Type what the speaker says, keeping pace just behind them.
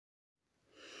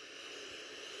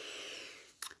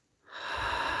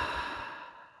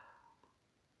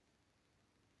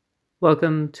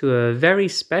Welcome to a very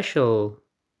special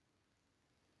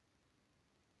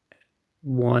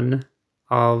one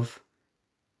of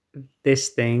this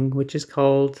thing, which is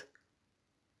called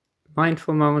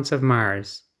Mindful Moments of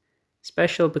Mars.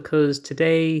 Special because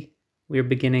today we're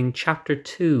beginning chapter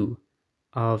 2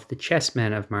 of The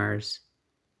Chessmen of Mars,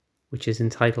 which is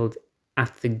entitled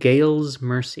At the Gale's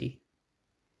Mercy.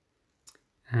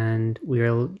 And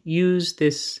we'll use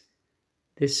this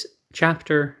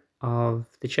chapter of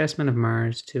The Chessmen of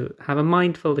Mars to have a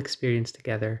mindful experience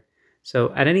together.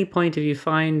 So at any point, if you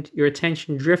find your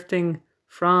attention drifting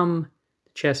from the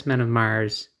Chessmen of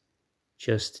Mars,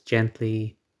 just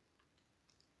gently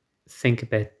think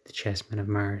about the Chessmen of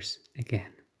Mars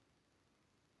again.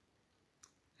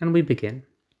 And we begin.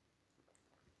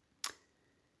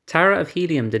 Tara of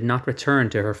Helium did not return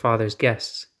to her father's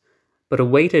guests, but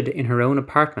awaited in her own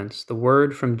apartments the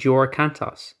word from Jor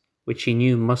Kantos, which she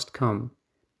knew must come,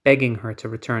 begging her to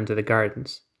return to the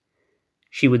gardens.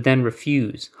 She would then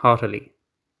refuse haughtily,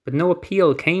 but no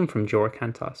appeal came from Jor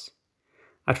Kantos.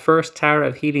 At first Tara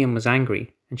of Helium was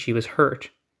angry, and she was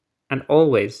hurt, and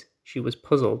always she was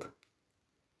puzzled.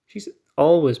 She's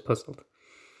always puzzled.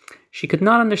 She could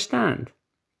not understand.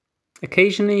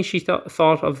 Occasionally she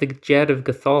thought of the Jed of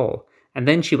Gathal, and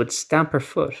then she would stamp her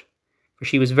foot, for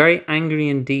she was very angry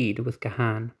indeed with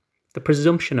Gahan, the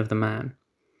presumption of the man.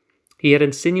 He had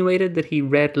insinuated that he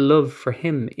read love for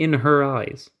him in her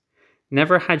eyes.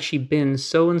 Never had she been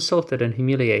so insulted and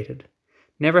humiliated.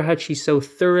 Never had she so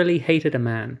thoroughly hated a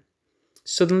man.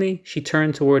 Suddenly she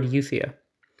turned toward Euthia.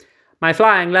 "My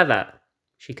flying leather,"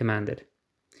 she commanded.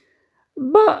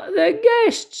 "But the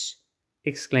guests,"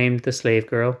 exclaimed the slave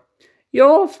girl.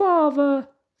 "Your father,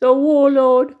 the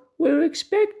warlord, will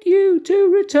expect you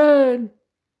to return."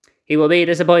 "He will be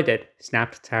disappointed,"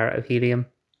 snapped Tara of Helium.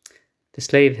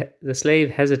 The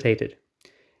slave hesitated.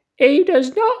 "He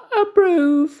does not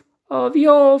approve of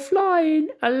your flying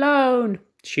alone,"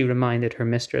 she reminded her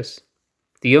mistress.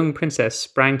 The young princess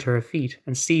sprang to her feet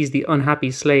and seized the unhappy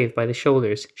slave by the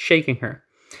shoulders, shaking her.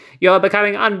 "You are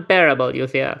becoming unbearable,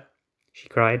 Euthia," she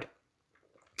cried.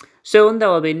 "Soon there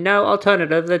will be no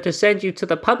alternative than to send you to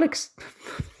the public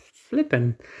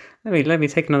Flippin'. Let me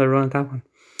take another run at that one.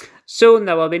 Soon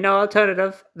there will be no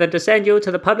alternative than to send you to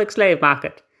the public slave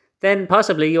market. Then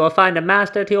possibly you will find a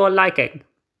master to your liking."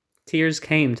 Tears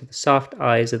came to the soft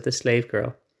eyes of the slave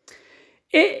girl.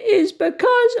 "It is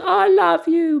because I love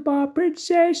you, my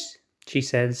princess," she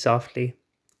said softly.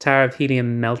 Tara of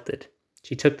Helium melted.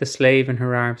 She took the slave in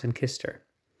her arms and kissed her.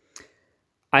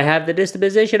 "I have the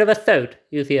disposition of a thoat,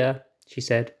 Euthia," she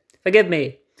said. "Forgive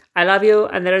me. I love you,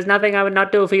 and there is nothing I would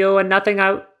not do for you, and nothing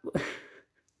I...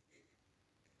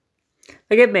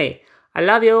 Forgive me. I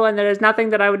love you, and there is nothing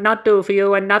that I would not do for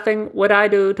you, and nothing would I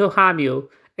do to harm you.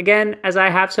 Again, as I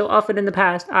have so often in the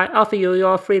past, I offer you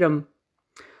your freedom."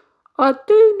 "I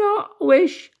do not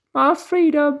wish my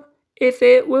freedom if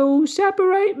it will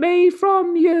separate me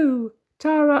from you,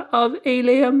 Tara of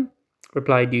Helium,"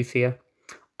 replied Euthia.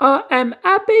 "I am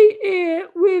happy here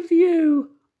with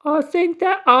you. I think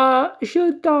that I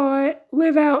should die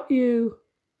without you."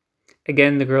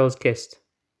 Again the girls kissed.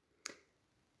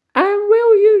 "And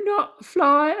will you not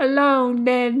fly alone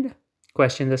then?"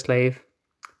 questioned the slave.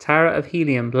 Tara of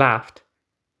Helium laughed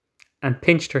and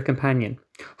pinched her companion.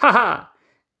 "Ha ha!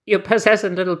 You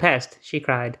persistent little pest," she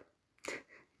cried.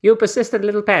 "You persistent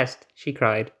little pest," she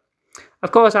cried.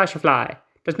 "Of course I shall fly.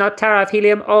 Does not Tara of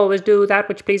Helium always do that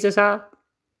which pleases her?"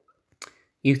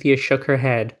 Euthia shook her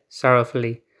head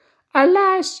sorrowfully.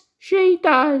 "Alas, she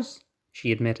does,"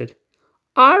 she admitted.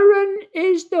 "Iron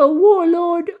is the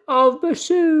warlord of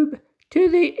Basub to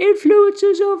the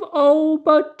influences of all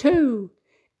but two.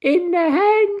 In the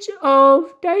hands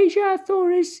of Deja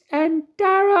Thoris and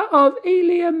Tara of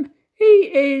Helium, he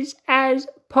is as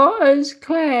potter's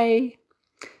clay."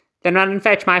 "Then run and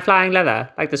fetch my flying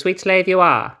leather, like the sweet slave you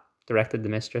are," directed the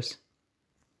mistress.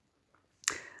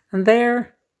 And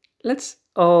there, let's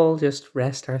all just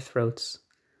rest our throats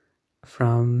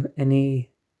from any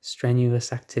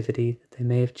strenuous activity that they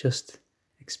may have just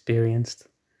experienced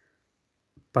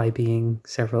by being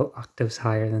several octaves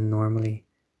higher than normally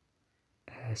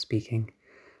speaking,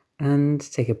 and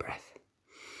take a breath.